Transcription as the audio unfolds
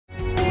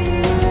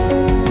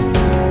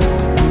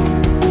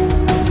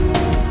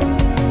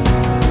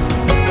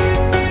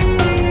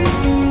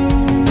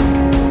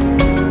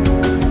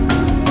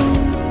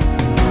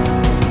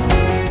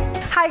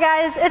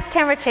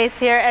camera Chace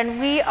here, and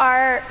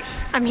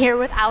I'm here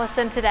with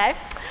Allison today.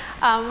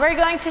 We're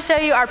going to show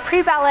you our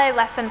pre-ballet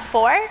lesson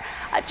 4.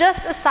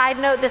 Just a side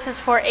note, this is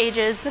for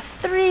ages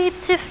 3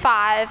 to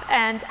 5,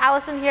 and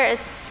Allison here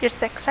you're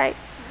 6, right?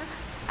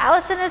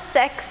 Allison is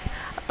 6,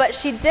 but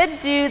she did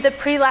do the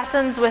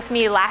pre-lessons with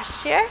me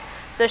last year.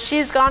 So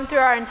she's gone through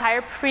our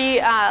entire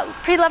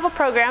pre-level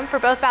program for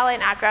both ballet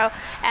and acro,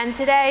 and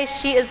today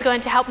she is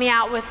going to help me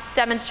out with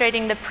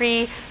demonstrating the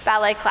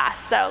pre-ballet class.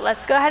 So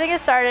let's go ahead and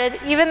get started.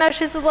 Even though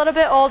she's a little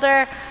bit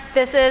older,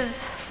 this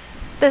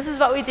is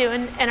what we do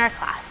in our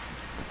class.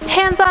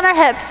 Hands on our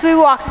hips, we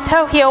walk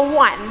toe heel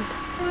 1,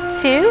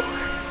 2,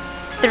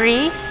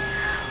 3,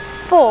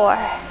 4,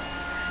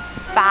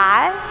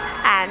 5,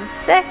 and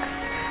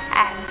 6,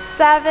 and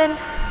 7,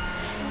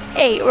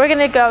 8. We're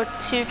gonna go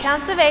 2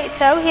 counts of 8,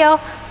 toe heel,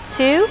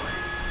 2,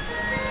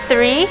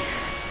 3,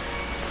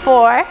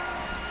 4,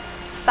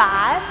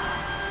 5,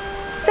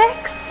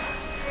 6,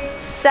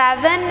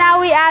 7.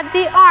 Now we add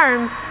the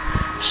arms,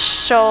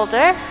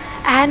 shoulder,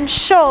 and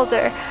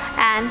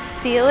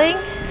ceiling,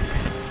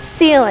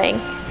 ceiling,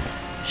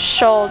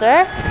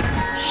 shoulder,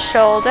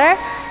 shoulder,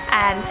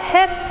 and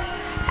hip,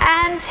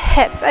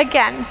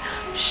 again,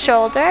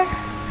 shoulder,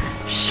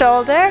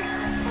 shoulder,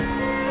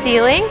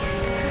 ceiling,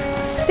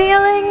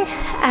 ceiling,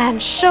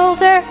 and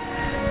shoulder,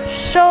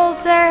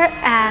 shoulder,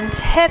 and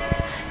hip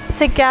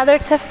together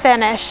to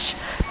finish.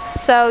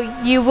 So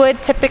you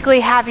would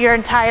typically have your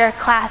entire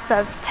class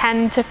of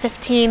 10 to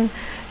 15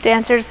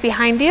 dancers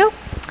behind you.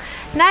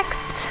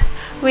 Next,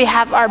 we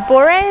have our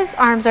bourrées.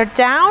 Arms are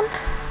down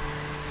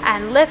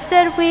and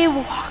lifted. We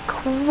walk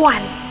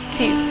 1,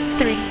 2,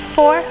 3,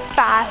 4,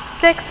 5,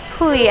 6,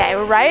 plie.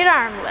 Right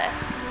arm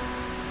lifts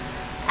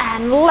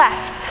and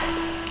left.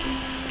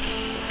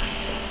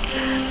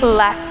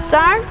 Left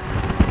arm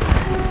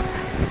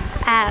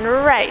and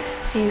right,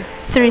 2,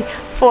 3,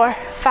 4,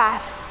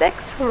 5,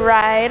 6,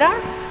 right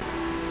arm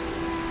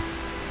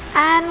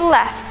and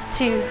left,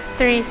 2,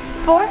 3,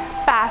 4,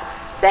 5,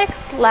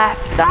 6,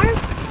 left arm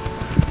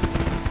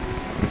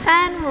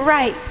and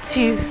right,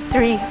 2,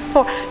 3,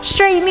 4.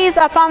 Straight knees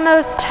up on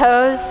those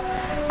toes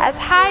as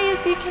high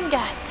as you can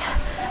get.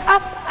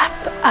 Up, up,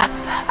 up,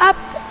 up,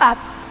 up,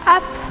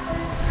 up.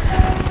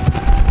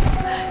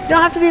 You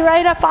don't have to be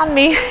right up on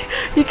me.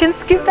 You can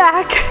scoot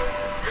back.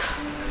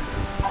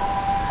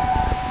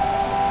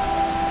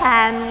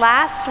 And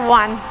last,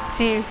 1,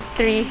 2,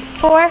 3,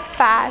 4,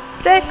 5,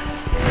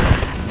 6,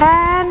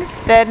 and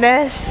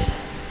finish.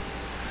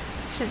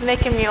 She's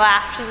making me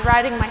laugh. She's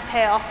riding my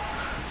tail.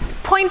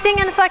 Pointing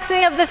and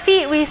flexing of the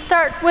feet. We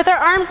start with our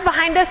arms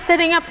behind us,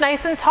 sitting up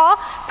nice and tall,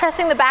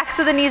 pressing the backs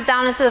of the knees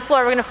down into the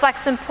floor. We're gonna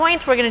flex and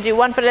point. We're gonna do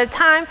 1 foot at a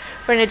time.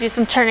 We're gonna do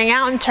some turning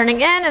out and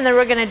turning in, and then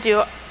we're gonna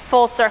do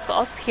full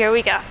circles. Here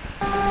we go.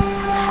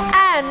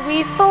 And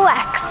we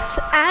flex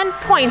and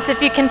point.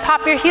 If you can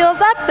pop your heels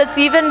up, that's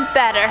even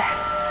better.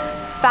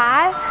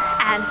 5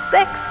 and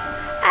 6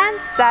 and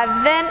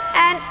 7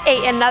 and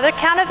 8. Another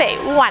count of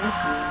 8. 1.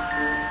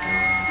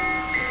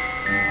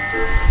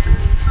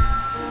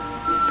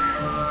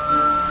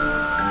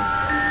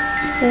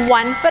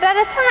 1 foot at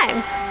a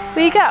time.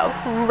 We go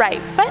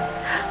right foot,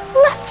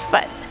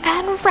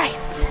 and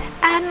right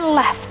and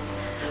left.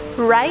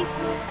 Right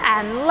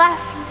and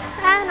left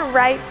and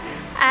right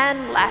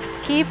and left.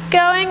 Keep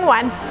going.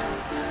 1.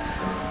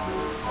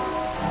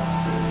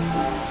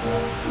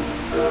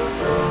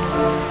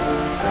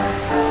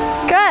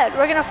 Good.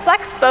 We're gonna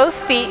flex both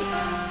feet.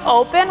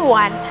 Open.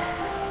 1,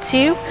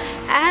 2,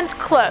 and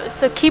close.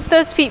 So keep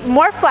those feet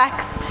more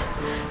flexed.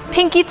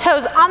 Pinky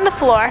toes on the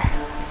floor.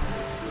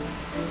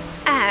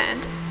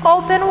 And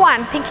open.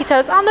 1. Pinky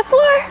toes on the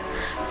floor.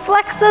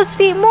 Flex those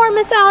feet more,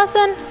 Miss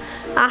Allison.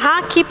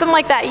 Keep them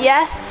like that.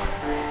 Yes.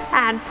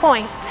 And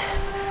point.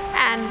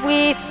 And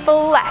we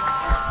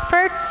flex.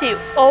 For 2,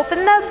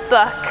 open the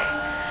book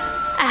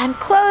and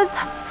close,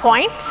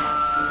 point.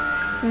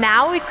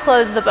 Now we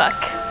close the book.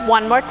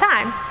 1 more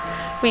time.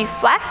 We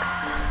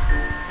flex,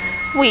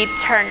 we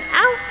turn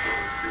out,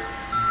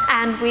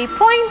 and we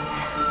point,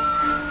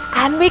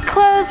 and we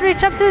close.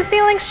 Reach up to the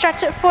ceiling,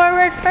 stretch it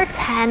forward for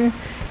 10,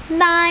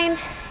 9,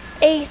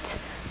 8,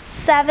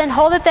 7,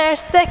 hold it there,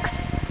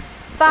 6,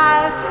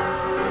 5,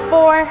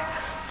 4,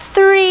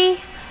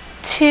 3,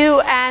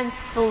 2, and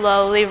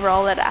slowly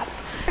roll it up.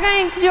 We're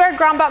going to do our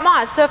grand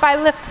battement. So if I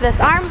lift this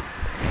arm,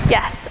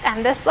 yes,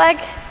 and this leg,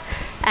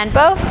 and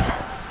both,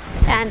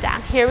 and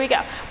down. Here we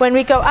go. When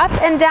we go up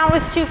and down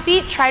with 2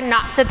 feet, try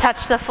not to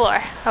touch the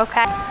floor,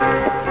 okay?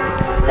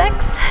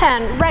 6,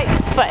 and right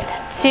foot,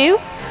 2,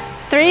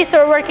 3,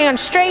 so we're working on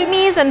straight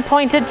knees and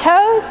pointed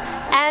toes,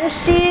 and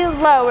she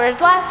lowers.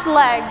 Left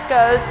leg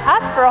goes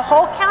up for a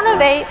whole count of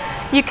 8.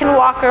 You can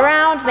walk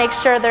around, make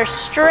sure they're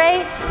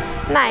straight,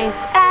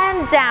 nice,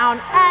 and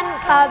down, and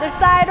other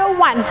side.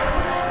 1,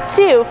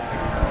 2,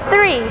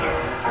 3,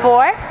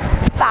 4,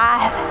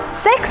 5,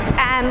 6,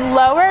 and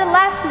lower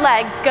left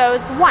leg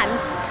goes 1,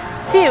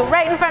 2,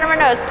 right in front of her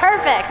nose,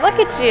 perfect, look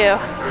at you,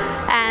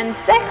 and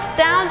 6,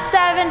 down,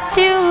 7,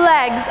 2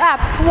 legs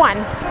up,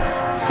 1,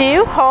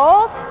 2,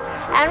 hold,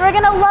 and we're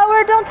gonna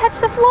lower, don't touch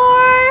the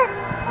floor,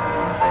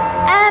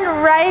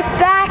 and right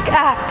back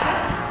up.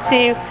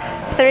 2,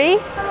 3,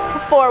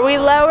 4. We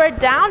lower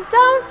down,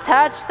 don't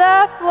touch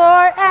the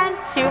floor, and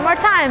 2 more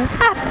times.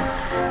 Up.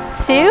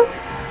 2,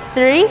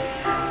 3,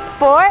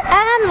 4,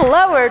 and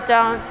lower.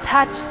 Don't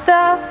touch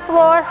the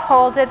floor.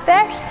 Hold it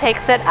there. She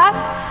takes it up.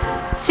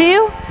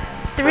 2,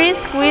 3.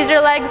 Squeeze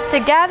your legs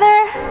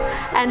together,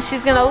 and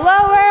she's gonna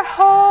lower,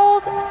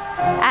 hold,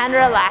 and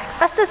relax.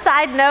 Just a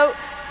side note,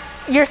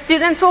 your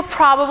students will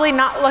probably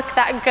not look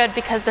that good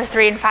because they're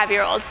 3- and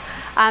 5-year-olds.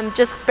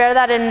 Just bear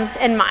that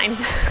in mind.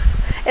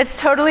 It's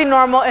totally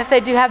normal if they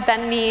do have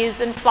bent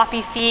knees and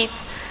floppy feet.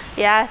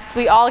 Yes,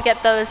 we all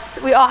get those.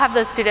 We all have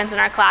those students in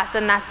our class,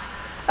 and that's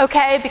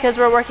okay because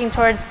we're working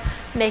towards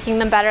making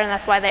them better, and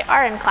that's why they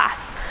are in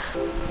class.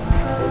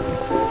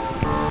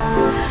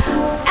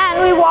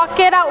 And we walk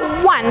it out.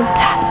 1,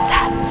 ta,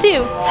 ta,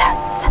 2, ta,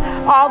 ta,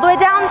 all the way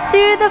down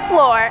to the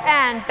floor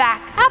and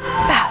back up.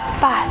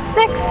 5,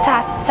 6,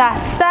 ta,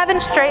 ta,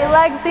 7. Straight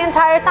legs the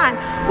entire time.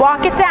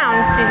 Walk it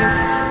down. 2,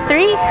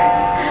 3,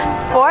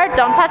 4.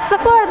 Don't touch the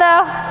floor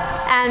though.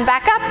 And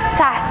back up.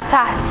 Ta,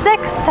 ta,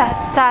 6, ta,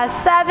 ta,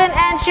 7.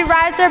 And she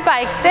rides her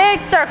bike.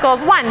 Big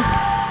circles. 1,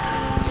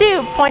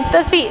 2. Point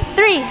those feet.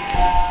 3,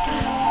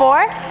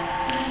 4,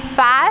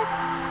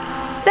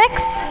 5,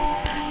 6,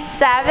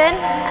 7,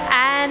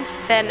 and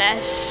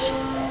finish.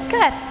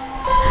 Good.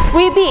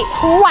 We beat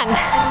 1,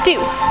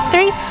 2,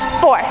 3,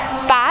 4,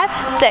 5,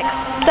 6,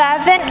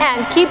 7,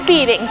 and keep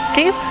beating.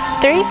 2,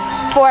 3,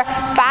 4,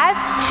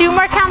 5. 2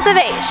 more counts of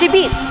 8. She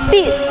beats.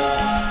 Beat.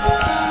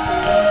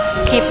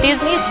 Keep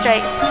these knees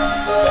straight.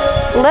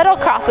 Little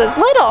crosses.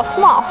 Little,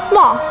 small,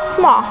 small,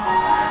 small.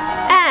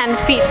 And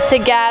feet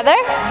together.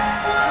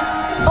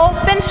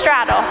 Open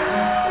straddle.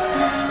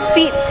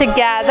 Feet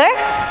together.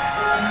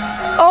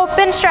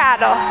 Open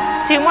straddle.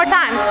 2 more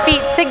times.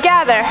 Feet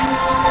together.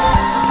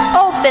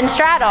 Open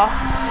straddle.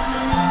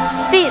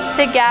 Feet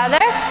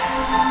together.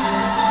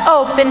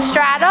 Open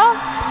straddle.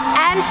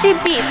 And she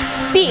beats.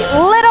 Beat.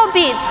 Little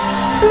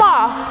beats.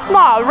 Small,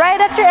 small. Right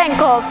at your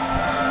ankles.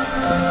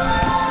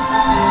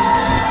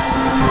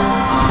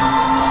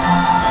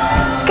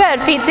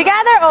 Good. Feet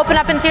together. Open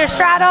up into your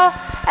straddle.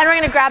 And we're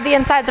going to grab the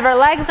insides of our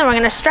legs and we're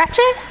going to stretch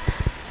it.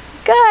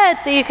 Good.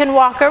 So you can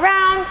walk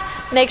around.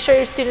 Make sure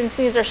your students'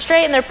 knees are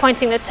straight and they're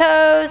pointing the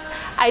toes.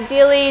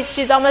 Ideally,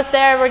 she's almost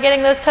there. We're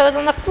getting those toes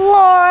on the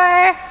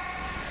floor.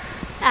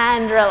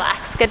 And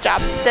relax. Good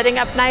job. Sitting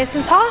up nice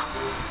and tall.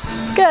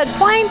 Good.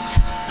 Point.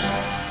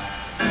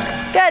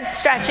 Good.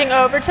 Stretching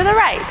over to the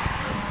right.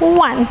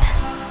 1,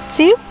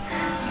 2,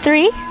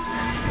 3,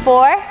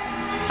 4,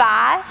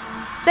 5,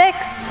 6,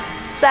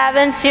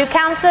 7. 2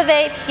 counts of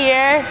 8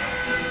 here.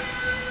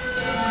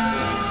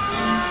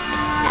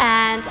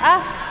 And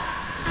up.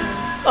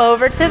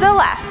 Over to the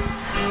left.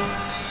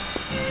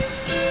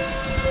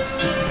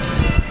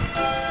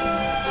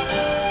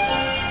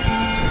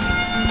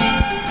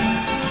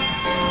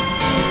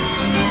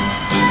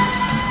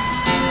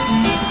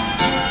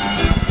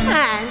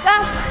 And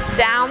up,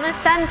 down the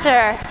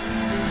center.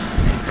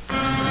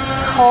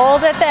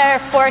 Hold it there,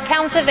 4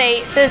 counts of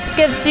 8. This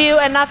gives you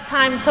enough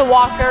time to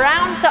walk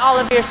around to all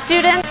of your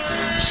students,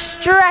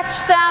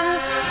 stretch them,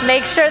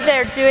 make sure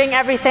they're doing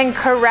everything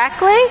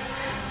correctly.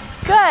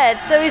 Good,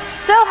 so we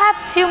still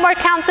have 2 more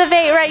counts of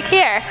 8 right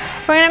here.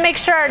 We're gonna make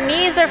sure our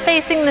knees are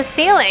facing the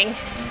ceiling.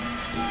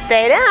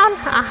 Stay down,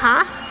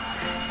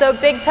 So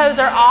big toes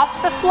are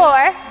off the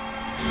floor.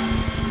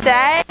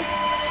 Stay,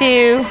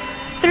 2,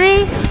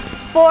 3,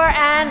 4,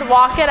 and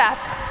walk it up.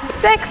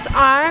 6,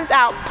 arms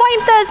out.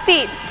 Point those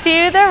feet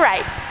to the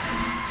right.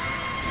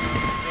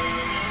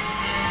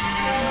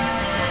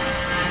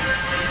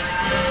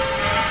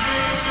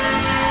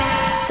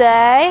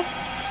 Stay,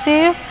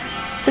 2,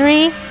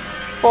 3,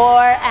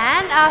 4,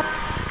 and up.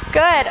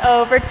 Good,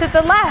 over to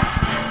the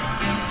left.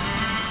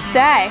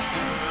 Stay.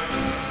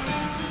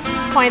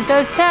 Point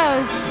those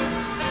toes.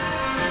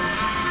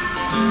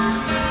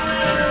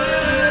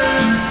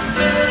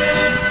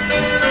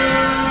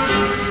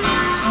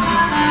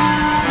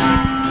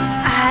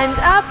 And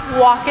up,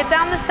 walk it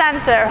down the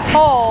center.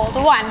 Hold,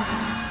 1.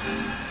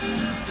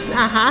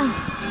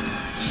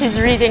 She's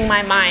reading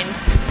my mind.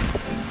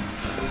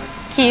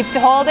 Keep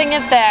holding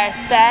it there,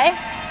 stay.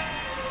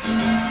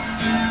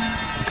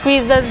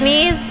 Squeeze those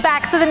knees,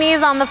 backs of the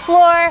knees on the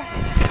floor.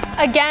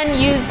 Again,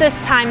 use this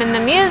time in the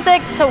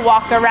music to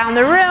walk around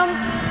the room.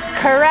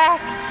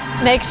 Correct.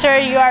 Make sure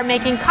you are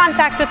making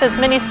contact with as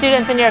many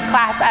students in your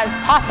class as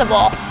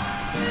possible.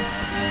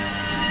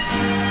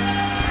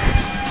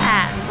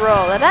 And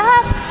roll it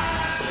up.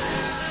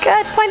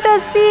 Good, point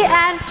those feet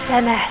and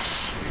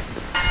finish.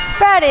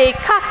 Ready,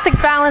 coccyx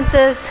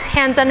balances,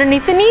 hands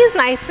underneath the knees,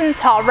 nice and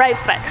tall. Right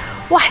foot.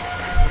 1,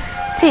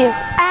 2,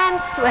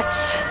 and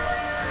switch.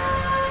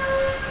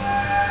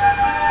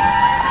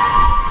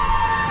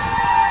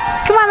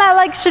 Come on, that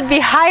leg should be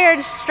higher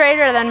and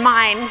straighter than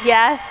mine.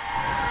 Yes.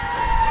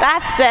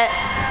 That's it.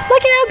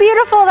 Look at how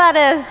beautiful that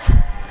is.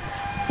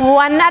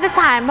 1 at a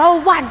time.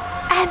 1,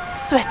 and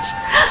switch.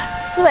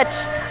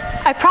 Switch.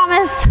 I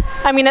promise,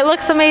 I mean, it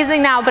looks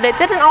amazing now, but it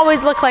didn't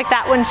always look like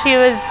that when she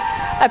was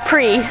a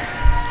pre.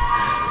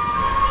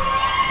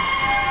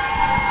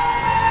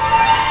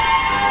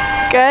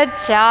 Good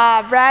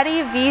job.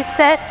 Ready,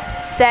 V-sit,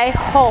 stay,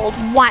 hold.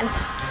 1,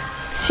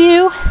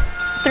 2,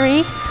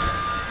 3,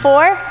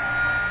 4,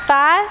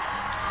 5,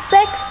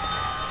 6,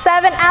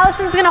 7.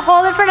 Allison's gonna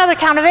hold it for another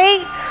count of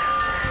 8.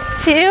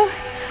 2,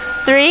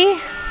 3,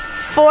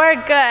 4,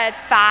 good.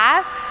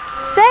 5,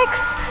 6,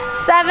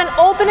 7,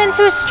 open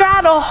into a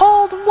straddle,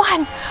 hold.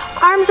 1,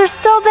 arms are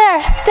still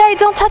there, stay,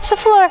 don't touch the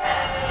floor.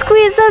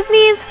 Squeeze those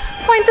knees,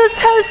 point those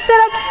toes, sit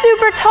up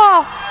super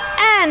tall,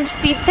 and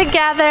feet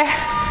together.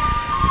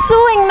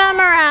 Swing them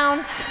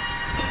around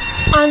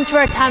onto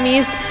our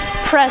tummies,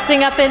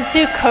 pressing up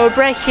into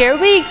cobra. Here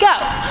we go.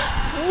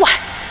 1,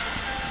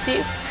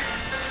 2,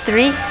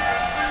 3.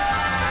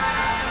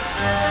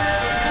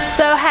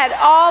 So head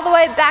all the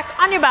way back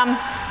on your bum.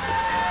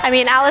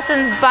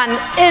 Allison's bun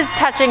is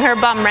touching her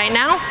bum right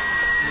now.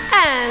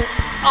 And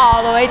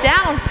all the way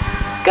down.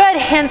 Good,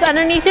 hands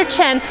underneath your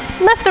chin.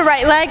 Lift the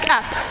right leg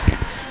up.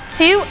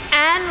 2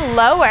 and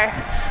lower.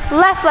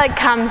 Left leg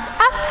comes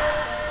up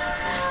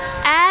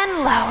and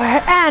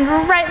lower, and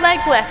right leg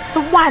lifts.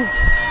 1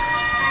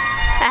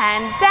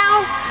 and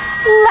down.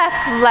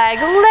 Left leg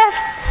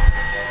lifts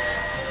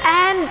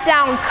and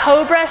down.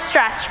 Cobra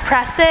stretch,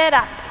 press it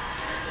up.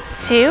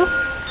 2,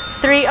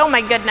 3, oh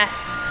my goodness.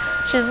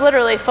 She's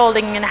literally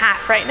folding in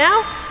half right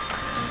now.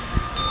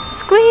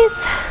 Squeeze,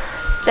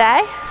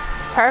 stay,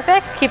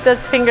 perfect. Keep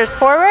those fingers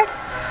forward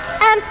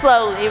and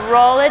slowly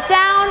roll it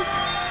down.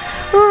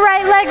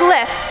 Right leg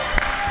lifts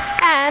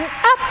and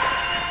up.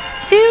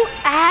 2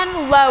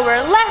 and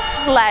lower.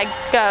 Left leg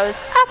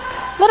goes up,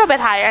 a little bit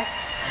higher,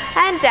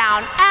 and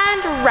down,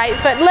 and right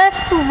foot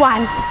lifts. 1,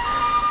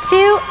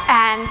 2,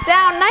 and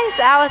down. Nice,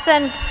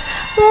 Allison.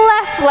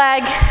 Left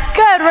leg,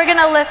 good. We're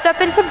gonna lift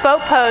up into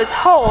boat pose.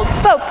 Hold,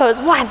 boat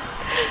pose. 1,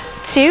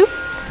 2,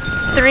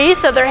 3.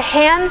 So their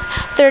hands,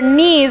 their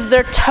knees,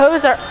 their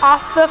toes are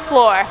off the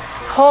floor.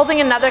 Holding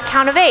another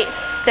count of 8.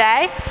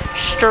 Stay,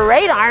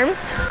 straight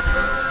arms.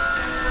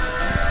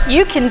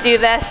 You can do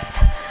this.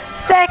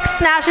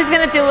 6, now she's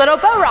gonna do little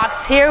boat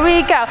rocks. Here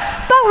we go.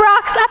 Boat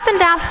rocks, up and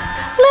down.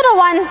 Little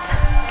ones,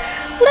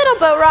 little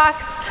boat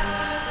rocks.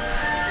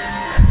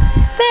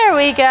 There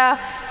we go.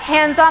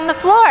 Hands on the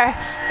floor.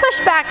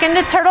 Push back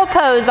into turtle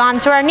pose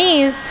onto our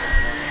knees.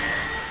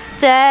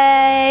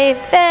 Stay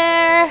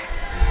there.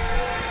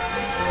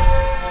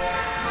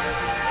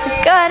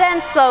 Good,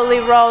 and slowly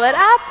roll it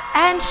up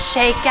and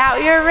shake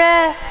out your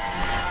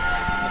wrists.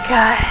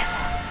 Good.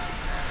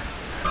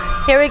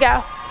 Here we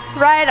go.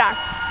 Right arm.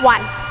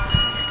 1,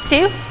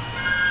 2,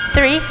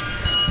 3,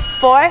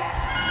 4,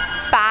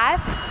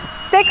 5,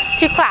 6.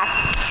 2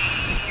 claps.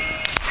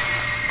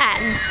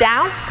 And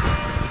down.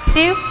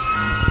 2,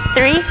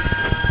 3,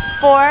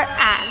 4,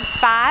 and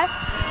 5,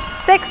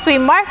 6. We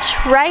march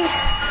right,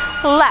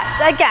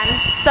 left. Again,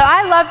 so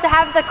I love to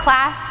have the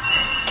class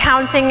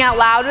counting out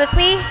loud with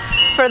me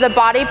for the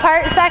body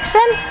part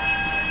section.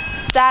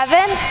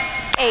 7,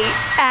 8,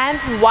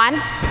 and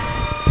 1,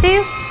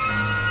 2,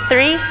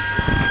 3,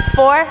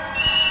 4,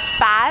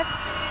 5,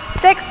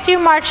 6. 2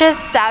 marches,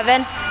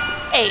 7,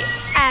 8.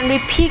 And we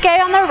piqué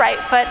on the right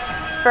foot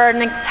for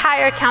an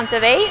entire count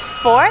of 8.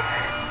 4,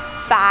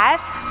 5,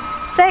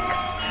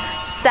 6,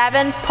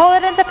 7. Pull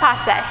it into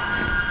passe.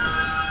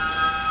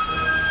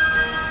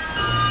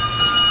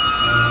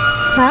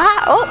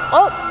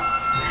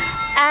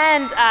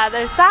 And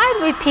other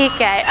side, we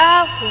piqué.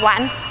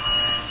 1.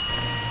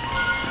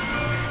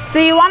 So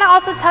you want to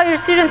also tell your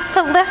students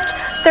to lift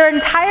their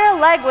entire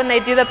leg when they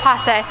do the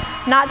passe,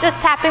 not just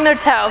tapping their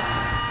toe.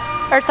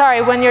 Or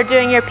sorry, when you're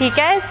doing your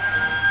piqués.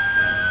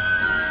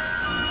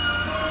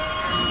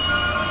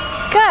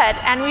 Good,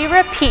 and we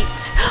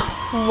repeat.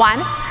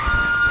 1,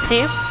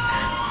 2,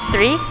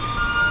 3,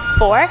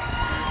 4,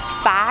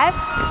 5,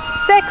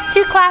 6.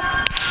 2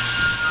 claps.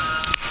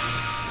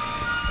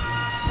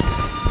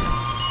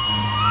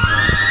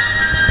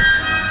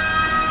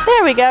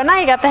 There we go, now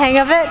you got the hang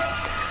of it.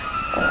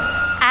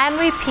 And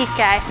we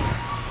piqué.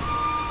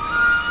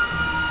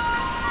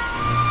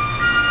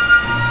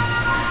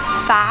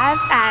 5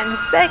 and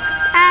 6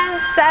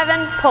 and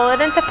 7, pull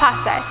it into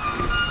passe.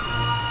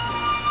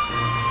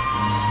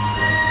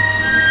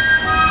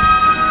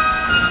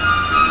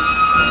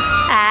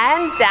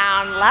 And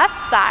down,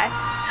 left side.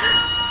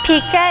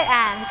 Piqué,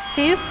 and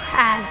 2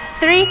 and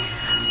 3,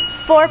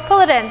 4, pull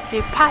it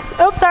into passe.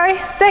 Oops, sorry,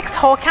 6,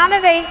 whole count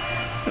of 8.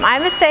 My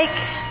mistake.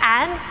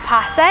 And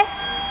passe.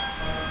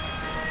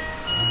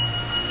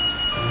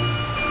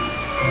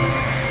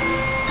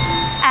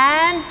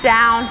 And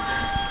down.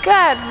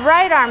 Good.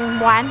 Right arm.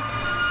 1,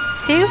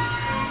 2,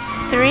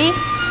 3,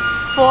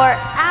 4.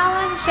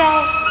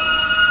 Allongé.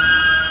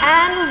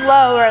 And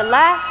lower.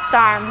 Left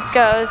arm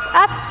goes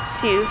up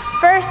to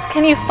first.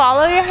 Can you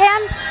follow your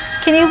hand?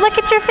 Can you look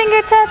at your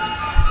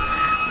fingertips?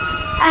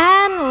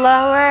 And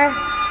lower.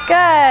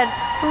 Good.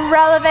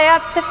 Releve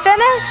up to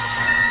finish.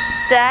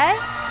 Stay.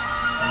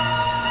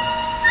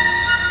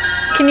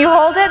 Can you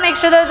hold it? Make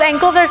sure those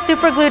ankles are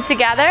super glued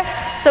together.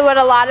 So what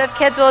a lot of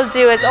kids will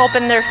do is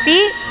open their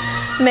feet,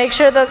 make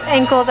sure those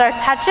ankles are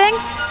touching,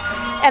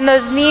 and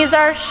those knees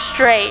are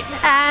straight,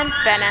 and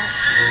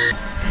finish.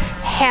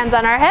 Hands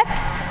on our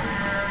hips.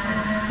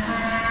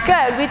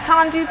 Good, we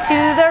tendu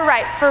to the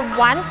right for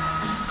 1,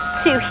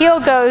 2. Heel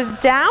goes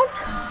down,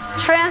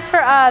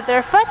 transfer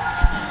other foot,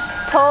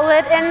 pull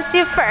it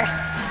into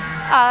first.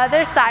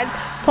 Other side,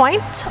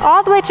 point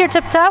all the way to your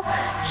tiptoe,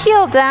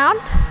 heel down,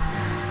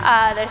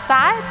 other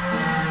side,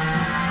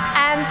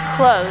 and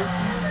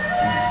close.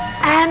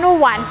 And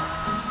 1,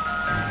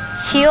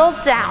 heel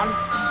down,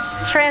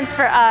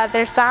 transfer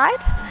other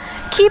side.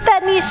 Keep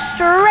that knee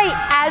straight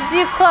as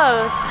you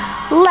close.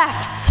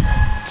 Left,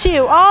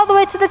 2, all the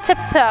way to the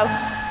tiptoe.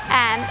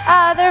 And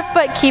other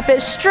foot, keep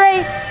it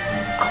straight.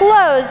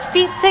 Close,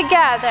 feet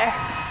together.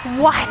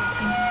 1,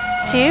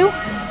 2,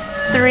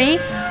 3,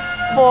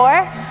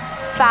 4,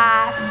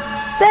 5,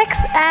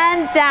 6,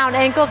 and down.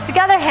 Ankles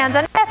together, hands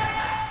on hips.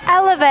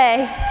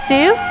 Elevate,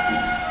 2,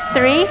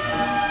 3,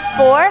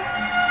 4,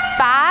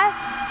 5,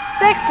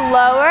 6,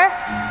 lower.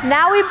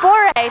 Now we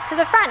bourrée to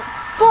the front.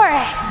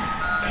 Bourrée,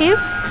 2,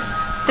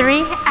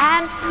 3,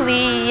 and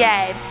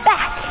plie,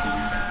 back.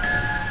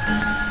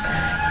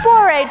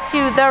 Bourrée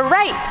to the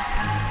right.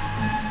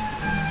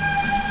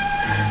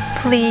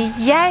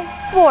 Plie,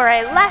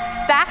 bourrée,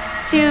 left, back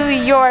to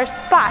your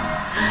spot.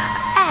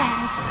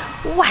 And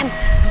 1,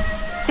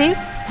 2,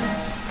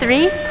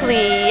 3,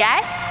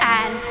 plie,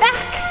 and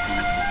back.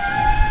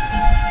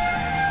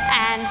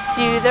 And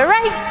to the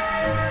right.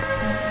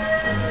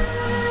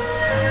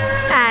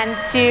 And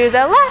to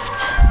the left.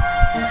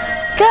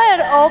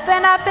 Good,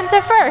 open up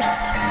into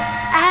first.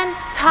 And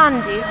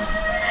tendu.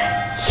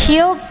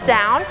 Heel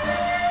down,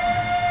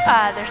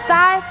 other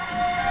side,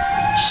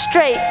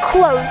 straight,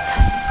 close.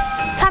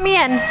 Tummy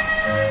in.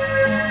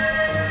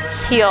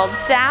 Heel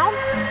down,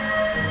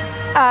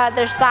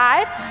 other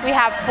side. We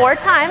have 4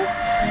 times,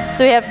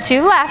 so we have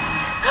 2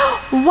 left.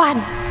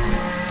 1,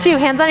 2,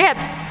 hands on your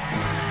hips.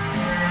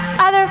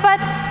 Other foot,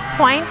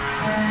 point,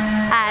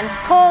 and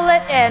pull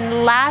it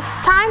in.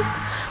 Last time.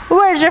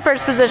 Where's your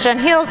first position?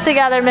 Heels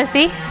together,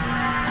 Missy.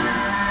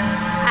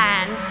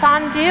 And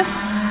tendu,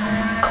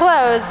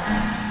 close,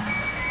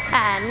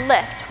 and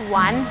lift.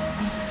 1,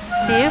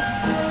 2,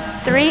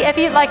 3. If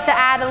you'd like to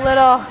add a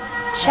little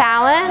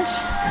challenge,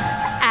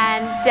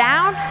 and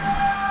down,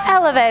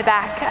 elevate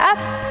back up,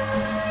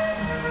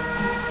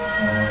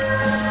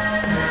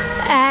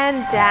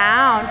 and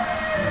down.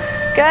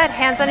 Good,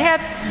 hands on your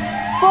hips.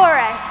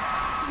 Bourrée.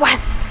 1,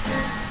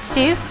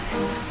 2,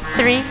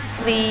 3,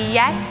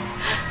 plie,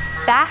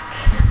 back,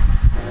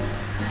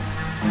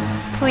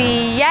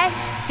 plie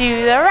to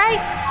the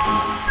right,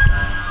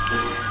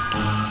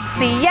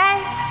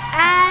 plie,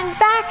 and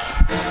back.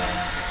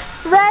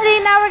 Ready?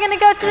 Now we're going to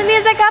go to the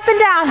music. Up and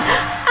down,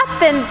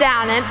 up and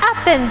down, and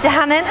up and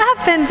down, and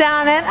up and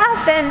down, and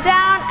up and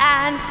down,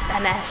 and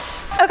finish.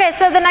 Okay,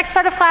 so the next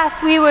part of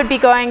class, we would be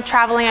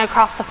traveling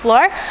across the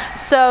floor.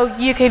 So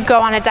you could go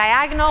on a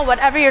diagonal.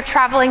 Whatever your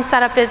traveling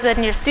setup is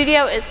in your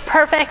studio is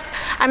perfect.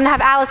 I'm going to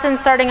have Allison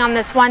starting on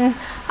this one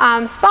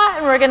spot,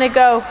 and we're going to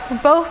go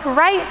both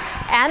right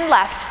and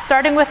left,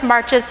 starting with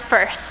marches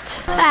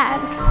first.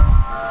 And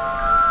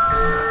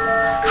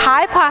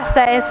high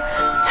passes,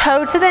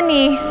 toe to the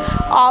knee,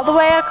 all the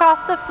way across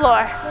the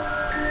floor.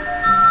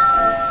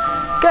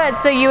 Good,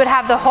 so you would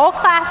have the whole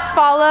class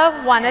follow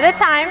one at a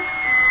time.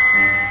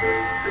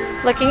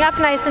 Looking up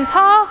nice and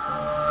tall.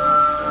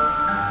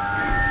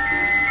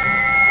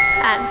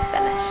 And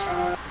finish.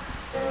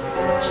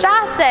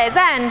 Chace,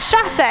 and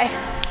chace.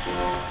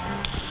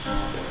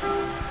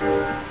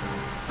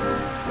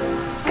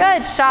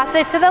 Good,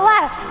 chace to the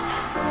left.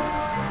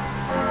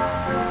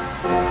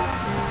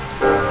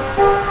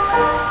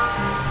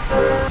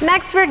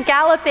 Next we're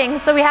galloping,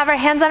 so we have our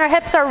hands on our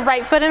hips, our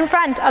right foot in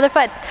front, other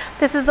foot.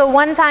 This is the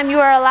one time you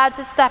are allowed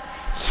to step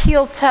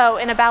heel toe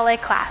in a ballet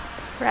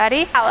class.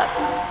 Ready? Gallop.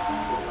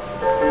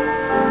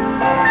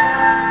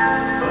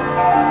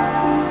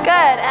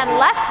 Good, and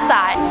left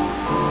side.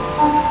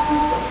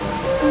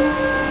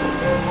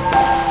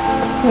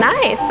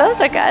 Nice,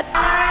 those are good.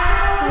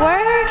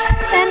 Word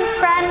in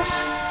French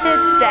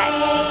today.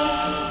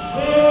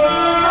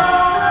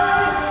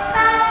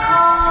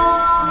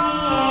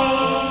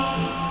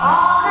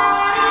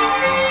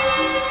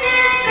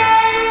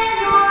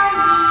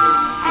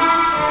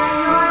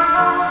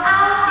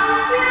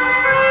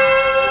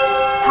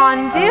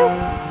 Tendu,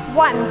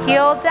 1,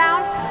 heel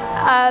down,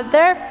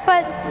 other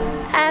foot,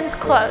 and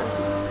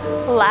close.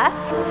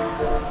 Left,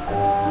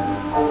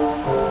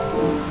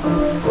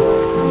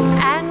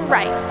 and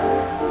right,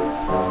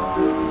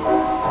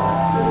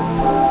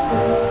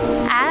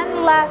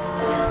 and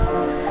left.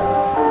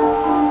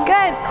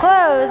 Good,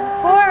 close,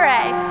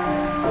 bourrée.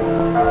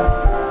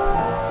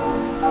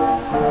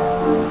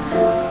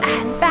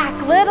 And back,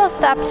 little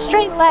step,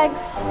 straight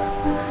legs,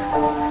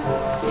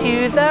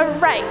 to the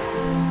right.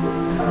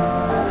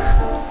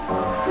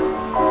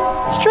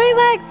 Straight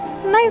legs,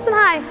 nice and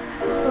high.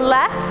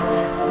 Left.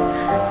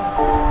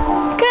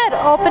 Good,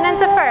 open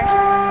into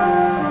first.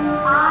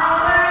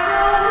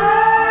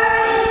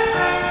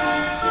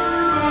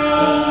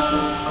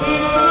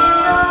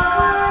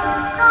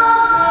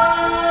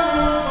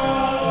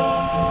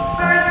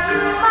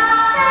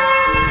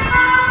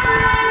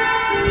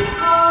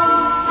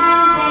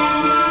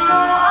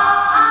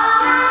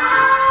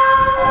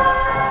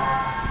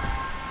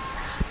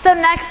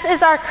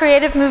 is our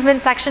creative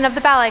movement section of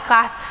the ballet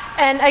class.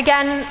 And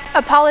again,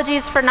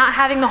 apologies for not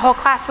having the whole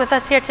class with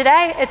us here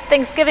today. It's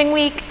Thanksgiving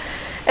week.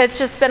 It's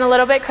just been a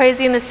little bit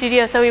crazy in the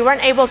studio, so we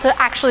weren't able to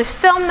actually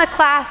film the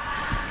class.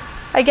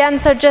 Again,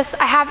 so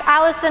I have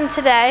Allison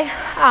today.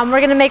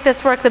 We're gonna make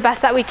this work the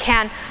best that we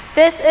can.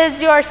 This is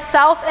your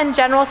self and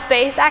general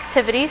space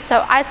activity.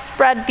 So I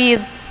spread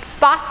these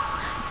spots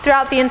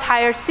throughout the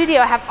entire studio.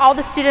 I have all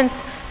the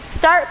students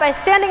start by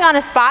standing on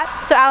a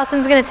spot. So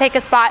Allison's gonna take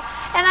a spot,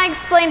 and I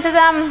explain to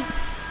them,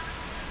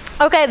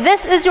 okay,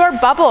 this is your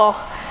bubble.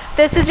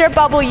 This is your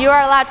bubble you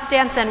are allowed to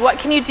dance in. What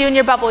can you do in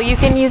your bubble? You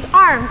can use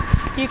arms.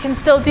 You can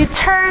still do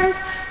turns.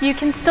 You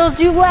can still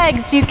do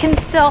legs. You can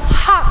still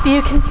hop.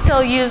 You can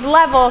still use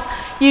levels.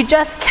 You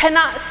just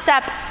cannot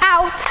step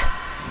out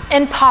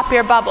and pop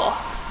your bubble.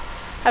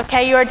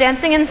 Okay, you are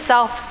dancing in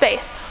self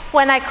space.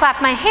 When I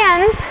clap my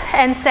hands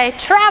and say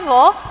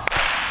travel,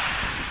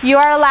 you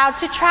are allowed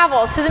to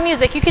travel to the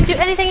music. You can do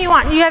anything you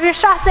want. You have your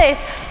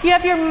chases, you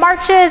have your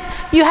marches,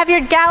 you have your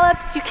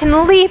gallops, you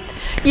can leap,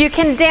 you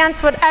can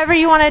dance, whatever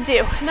you want to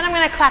do. And then I'm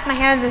going to clap my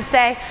hands and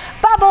say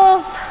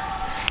bubbles,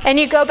 and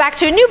you go back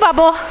to a new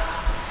bubble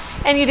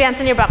and you dance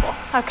in your bubble,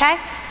 okay?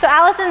 So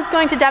Allison's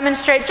going to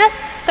demonstrate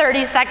just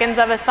 30 seconds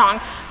of a song,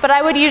 but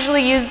I would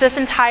usually use this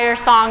entire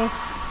song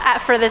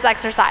for this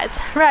exercise.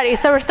 Ready?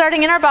 So we're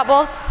starting in our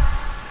bubbles.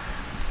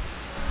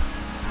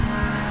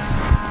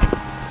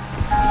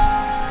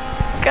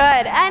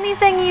 Good.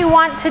 Anything you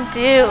want to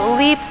do,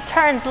 leaps,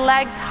 turns,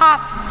 legs,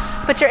 hops,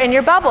 but you're in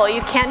your bubble.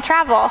 You can't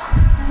travel.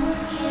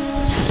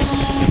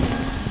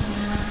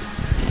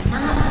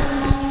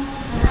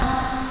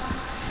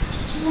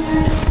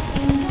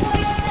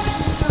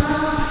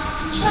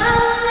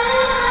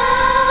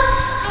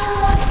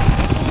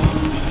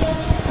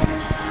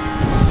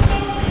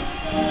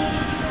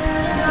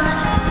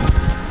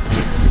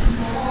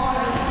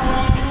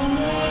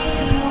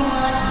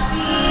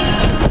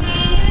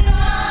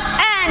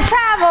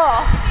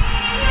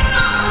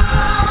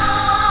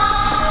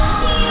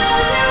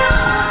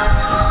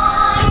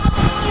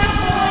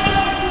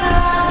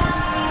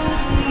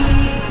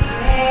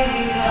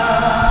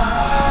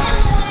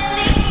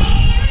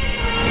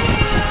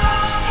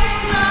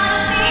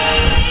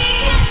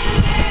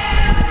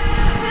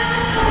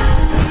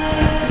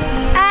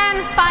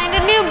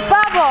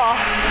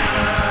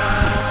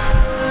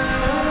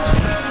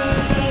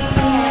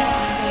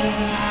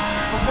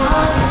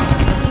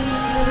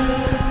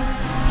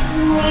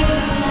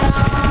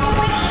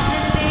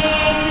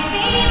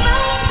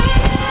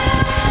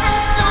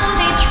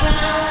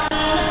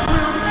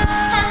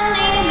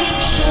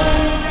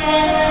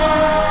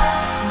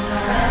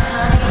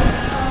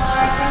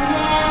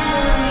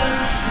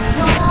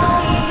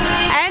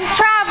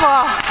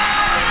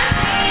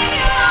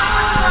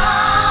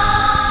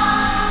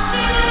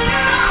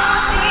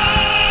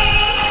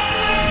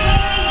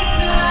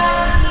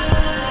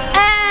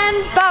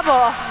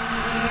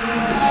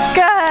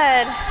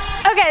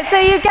 Okay, so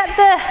you get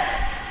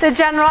the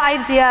general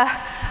idea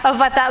of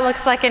what that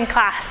looks like in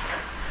class.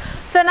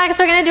 So next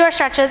we're going to do our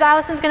stretches.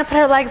 Allison's going to put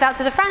her legs out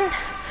to the front,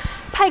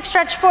 pike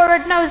stretch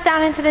forward, nose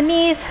down into the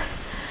knees.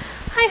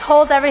 I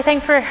hold everything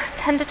for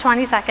 10 to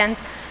 20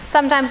 seconds.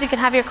 Sometimes you can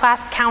have your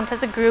class count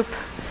as a group.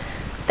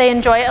 They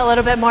enjoy it a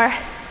little bit more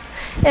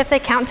if they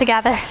count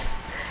together.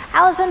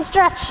 Allison,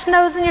 stretch,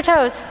 nose in your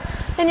toes,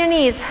 in your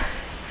knees.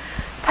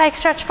 Pike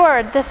stretch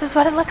forward. This is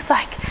what it looks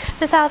like.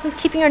 Miss Allison's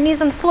keeping her knees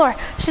on the floor.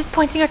 She's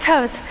pointing her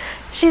toes.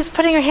 She's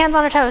putting her hands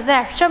on her toes.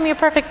 There, show me your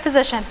perfect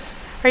position.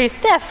 Are you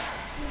stiff?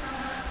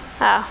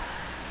 Oh,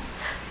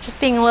 just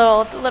being a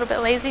little bit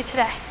lazy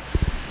today.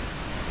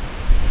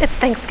 It's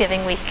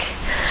Thanksgiving week.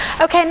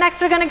 Okay,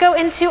 next we're gonna go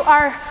into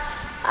our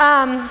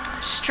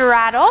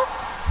straddle.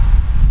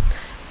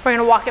 We're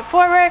gonna walk it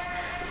forward.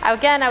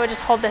 Again, I would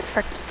just hold this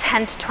for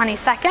 10 to 20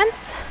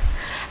 seconds.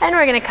 And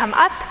we're gonna come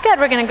up. Good,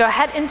 we're gonna go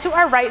ahead into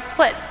our right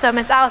split. So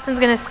Miss Allison's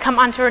gonna come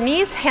onto her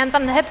knees, hands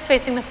on the hips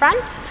facing the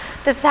front.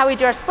 This is how we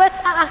do our splits.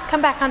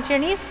 Come back onto your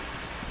knees,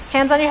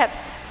 hands on your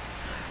hips.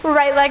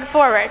 Right leg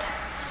forward.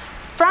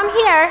 From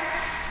here,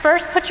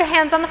 first put your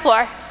hands on the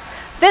floor.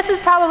 This is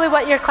probably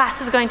what your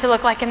class is going to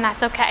look like, and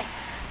that's okay.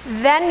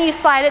 Then you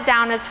slide it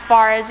down as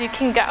far as you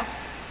can go.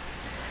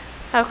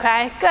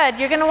 Okay, good.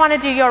 You're gonna wanna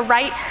do your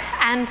right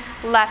and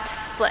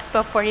left split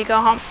before you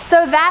go home.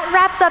 So that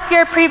wraps up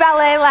your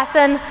pre-ballet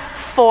lesson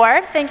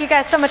 4. Thank you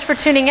guys so much for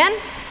tuning in.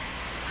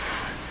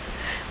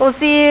 We'll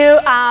see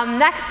you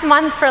next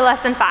month for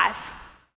lesson 5.